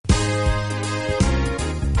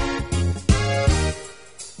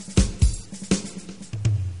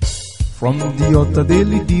From the altar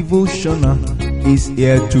daily devotional is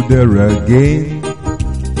here to there again.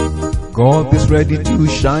 God is ready to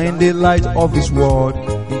shine the light of His word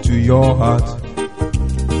into your heart.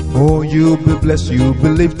 Oh, you'll be blessed, you'll be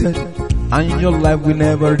lifted, and your life will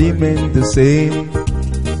never remain the same.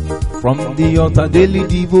 From the altar daily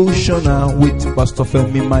devotional with Pastor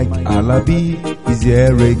Femi Mike Alabi is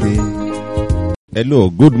here again.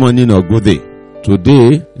 Hello, good morning or good day.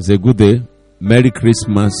 Today is a good day. Merry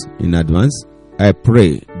Christmas in advance. I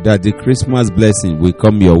pray that the Christmas blessing will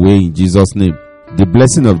come your way in Jesus' name. The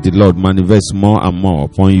blessing of the Lord manifests more and more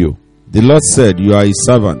upon you. The Lord said, you are His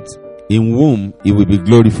servant, in whom He will be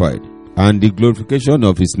glorified, and the glorification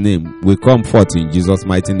of His name will come forth in Jesus'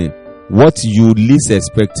 mighty name. What you least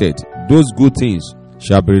expected, those good things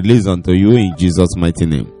shall be released unto you in Jesus' mighty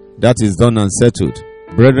name. That is done and settled.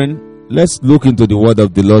 Brethren, let's look into the word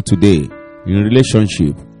of the Lord today in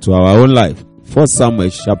relationship to our own life. 1 Samuel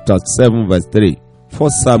chapter 7 verse 3. 1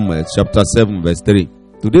 Samuel chapter 7 verse 3.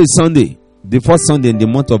 Today is Sunday, the first Sunday in the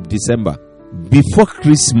month of December. Before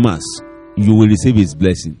Christmas, you will receive His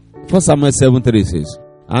blessing. 1 Samuel 7:3 says,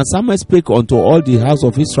 And Samuel spake unto all the house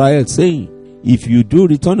of Israel, saying, If you do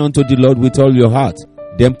return unto the Lord with all your heart,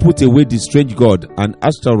 then put away the strange god and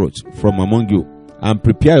Ashtaroth from among you, and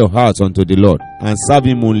prepare your hearts unto the Lord, and serve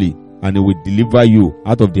Him only, and He will deliver you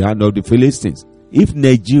out of the hand of the Philistines. If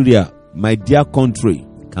Nigeria, my dear country,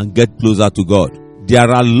 can get closer to God, there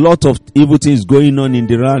are a lot of evil things going on in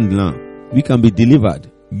the land now. We can be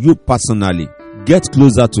delivered. You personally, get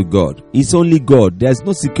closer to God. It's only God. There's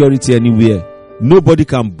no security anywhere. Nobody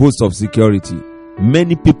can boast of security.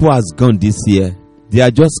 Many people has gone this year. They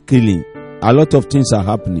are just killing. A lot of things are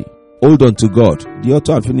happening. Hold on to God, the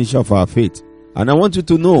author and finisher of our faith. And I want you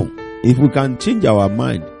to know, if we can change our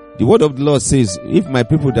mind, the word of the Lord says, if my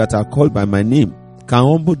people that are called by my name can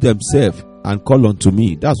humble themselves and call unto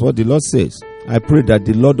me. That's what the Lord says. I pray that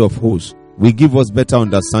the Lord of hosts will give us better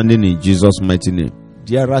understanding in Jesus' mighty name.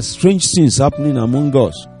 There are strange things happening among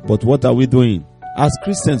us, but what are we doing? As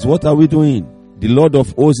Christians, what are we doing? The Lord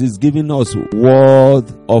of hosts is giving us word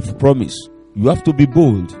of promise. You have to be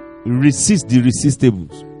bold. Resist the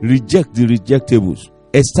resistables. Reject the rejectables.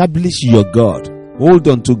 Establish your God. Hold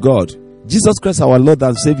on to God. Jesus Christ, our Lord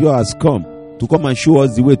and Savior, has come and show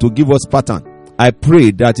us the way, to give us pattern. I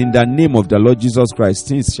pray that in the name of the Lord Jesus Christ,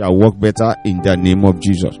 things shall work better in the name of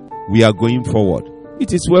Jesus. We are going forward.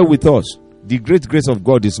 It is well with us. The great grace of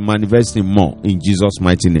God is manifesting more in Jesus'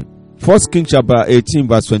 mighty name. 1 Kings chapter 18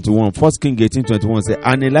 verse 21. 1 Kings 18:21 says,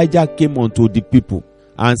 And Elijah came unto the people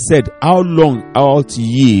and said, How long halt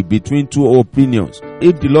ye between two opinions?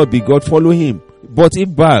 If the Lord be God, follow Him. But if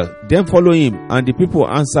Baal, then follow him. And the people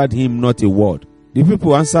answered him not a word. The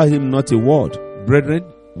people answered him not a word. Brethren,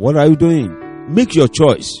 what are you doing? Make your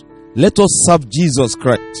choice. Let us serve Jesus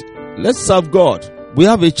Christ. Let's serve God. We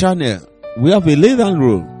have a channel. We have a laden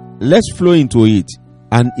rule. Let's flow into it.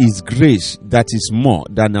 And His grace that is more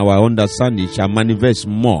than our understanding shall manifest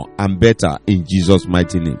more and better in Jesus'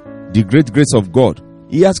 mighty name. The great grace of God.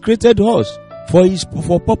 He has created us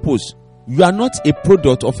for purpose. You are not a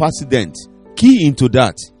product of accident. Key into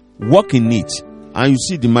that. Walk in it. And you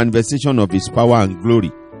see the manifestation of His power and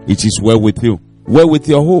glory. It is well with you. Well with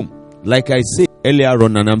your home. Like I said earlier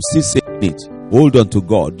on, and I'm still saying it. Hold on to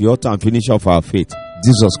God, the author and finisher of our faith,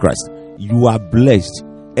 Jesus Christ. You are blessed.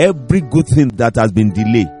 Every good thing that has been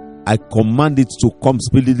delayed, I command it to come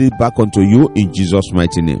speedily back unto you in Jesus'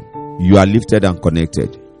 mighty name. You are lifted and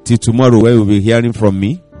connected. Till tomorrow, where you will be hearing from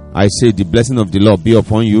me, I say the blessing of the Lord be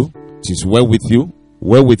upon you. It is well with you,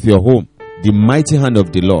 well with your home. The mighty hand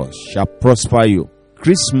of the Lord shall prosper you.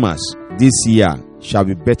 Christmas this year shall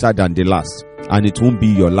be better than the last, and it won't be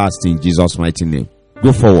your last in Jesus' mighty name.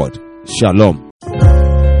 Go forward. Shalom.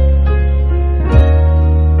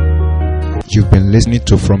 You've been listening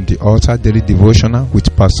to From the Altar Daily Devotional with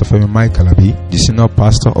Pastor Femi Mike Alabi, the Senior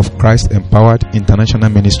Pastor of Christ Empowered International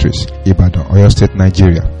Ministries, Ibadan, Oyo State,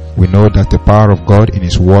 Nigeria. We know that the power of God in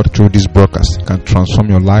His Word through this broadcast can transform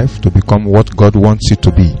your life to become what God wants you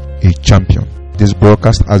to be, a champion. This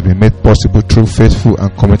broadcast has been made possible through faithful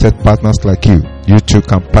and committed partners like you. You too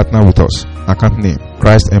can partner with us. Account name,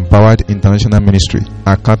 Christ Empowered International Ministry.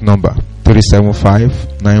 Account number,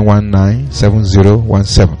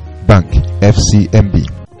 375-919-7017. Bank, FCMB.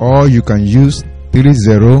 Or you can use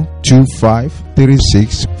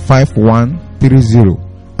 3025365130.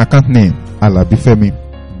 Account name, Alabi Femi.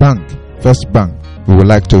 Bank, First Bank. We would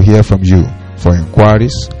like to hear from you. For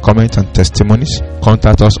inquiries, comments and testimonies,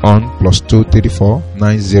 contact us on +234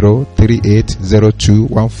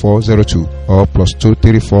 9038021402 or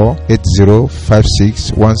 +234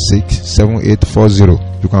 8056167840.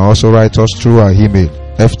 You can also write us through our email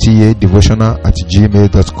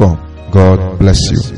ftadevotional@gmail.com. God bless you.